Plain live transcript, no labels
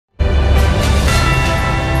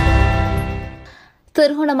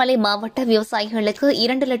திருகோணமலை மாவட்ட விவசாயிகளுக்கு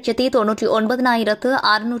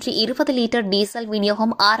 2,99,620 litre diesel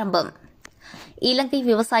விநியோகம் ஆரம்பம். இலங்கை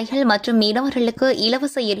விவசாயிகள் மற்றும் மீனவர்களுக்கு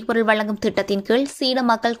இலவச எரிபொருள் வழங்கும் திட்டத்தின் கீழ் சீன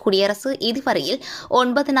மக்கள் குடியரசு இதுவரையில்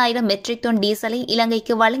 9,000 மெட்ரிக் டன் டீசலை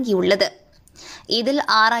இலங்கைக்கு வழங்கியுள்ளது. இதில்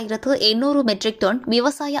 6,800 மெட்ரிக் டன்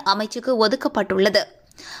விவசாய அமைச்சுக்கு ஒதுக்கப்பட்டுள்ளது.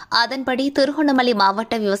 அதன்படி திருகோணமலை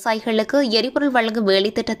மாவட்ட விவசாயிகளுக்கு எரிபொருள் வழங்கும்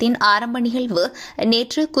வேலைத்திட்டத்தின் ஆரம்ப நிகழ்வு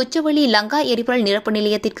நேற்று குச்சவெளி லங்கா எரிபொருள் நிரப்பு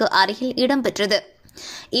நிலையத்திற்கு அருகில் இடம்பெற்றது.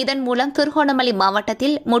 இதன் மூலம் திருகோணமலை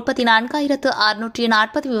மாவட்டத்தில்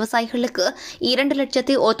 34,640 விவசாயிகளுக்கு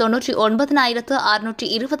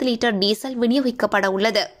 2,99,620 லிட்டர் டீசல் விநியோகிக்கப்பட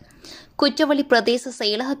உள்ளது. குச்சவெளி பிரதேச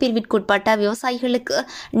செயலக பிரிவிற்குட்பட்ட விவசாயிகளுக்கு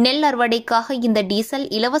நெல் அறுவடைக்காக இந்த டீசல்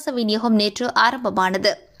இலவச விநியோகம் நேற்று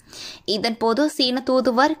ஆரம்பமானது. இதன்போது சீன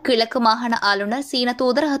தூதுவர், கிழக்கு மாகாண ஆளுநர், சீன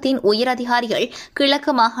தூதரகத்தின் உயர் அதிகாரிகள்,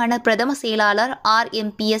 கிழக்கு மாகாண பிரதம செயலாளர்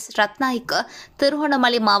RMPS ரத்நாயக்க,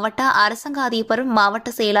 திருகோணமலை மாவட்ட அரசாங்க அதிபரும் மாவட்ட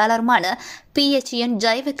செயலாளருமான PHN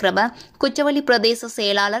ஜெயவிக்ரம, குச்சவெளி பிரதேச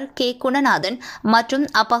செயலாளர் K குணநாதன் மற்றும்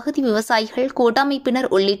அப்பகுதி விவசாயிகள் கூட்டமைப்பினர்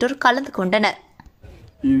உள்ளிட்டோர் கலந்து கொண்டனர்.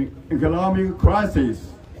 Economic crisis,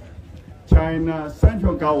 China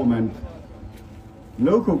central government,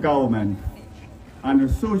 local government and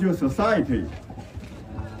social society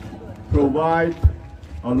provide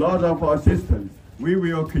a lot of assistance. We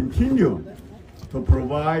will continue to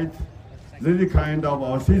provide this kind of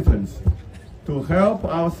assistance to help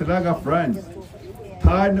our Sri Lanka friends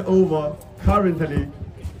tide over currently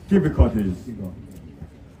difficulties.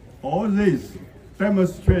 All this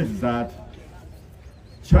demonstrates that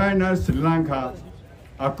China and Sri Lanka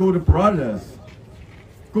are good brothers,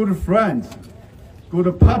 good friends, good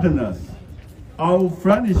partners. Our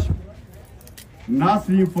friendship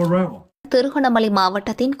lasting forever. Trincomalee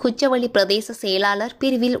மாவட்டத்தின் குச்சவெளி பிரதேச செயலாளர்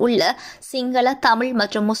பிரிவில் உள்ள சிங்கள, தமிழ்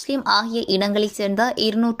மற்றும் முஸ்லிம் ஆகிய இனங்களைச் சேர்ந்த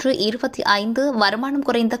 225 வருமானம்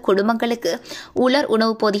குறைந்த குடும்பங்களுக்கு உலர்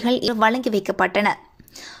உணவுப் பொதிகள் வழங்கி வைக்கப்பட்டன.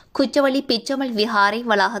 குச்சவெளி பிச்சமல் விஹாரை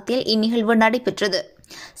வளாகத்தில் இந்நிகழ்வு நடைபெற்றது.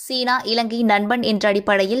 சீனா இலங்கை நண்பன் என்ற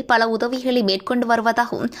அடிப்படையில் பல உதவிகளை மேற்கொண்டு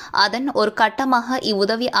வருவதாகவும் அதன் ஒரு கட்டமாக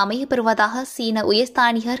இவ்வுதவி அமையப்பெறுவதாக சீன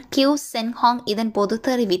உயர்ஸ்தானிகர் கியூ சென்ஹாங் இதன்போது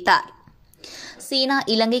தெரிவித்தார். சீனா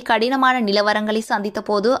இலங்கை கடினமான நிலவரங்களை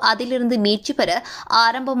சந்தித்தபோது அதிலிருந்து மீட்சி பெற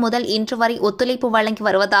ஆரம்பம் முதல் இன்று வரை ஒத்துழைப்பு வழங்கி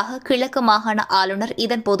வருவதாக கிழக்கு மாகாண ஆளுநர்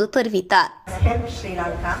இதன்போது தெரிவித்தார்.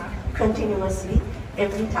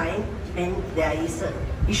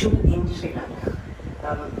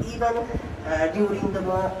 Even during the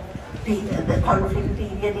conflict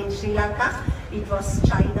period in Sri Lanka, it was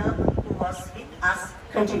China who was with us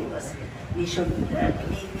continuously. We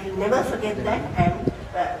will never forget that, and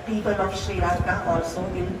people of Sri Lanka also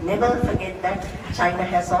will never forget that China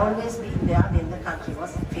has always been there when the country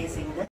was facing the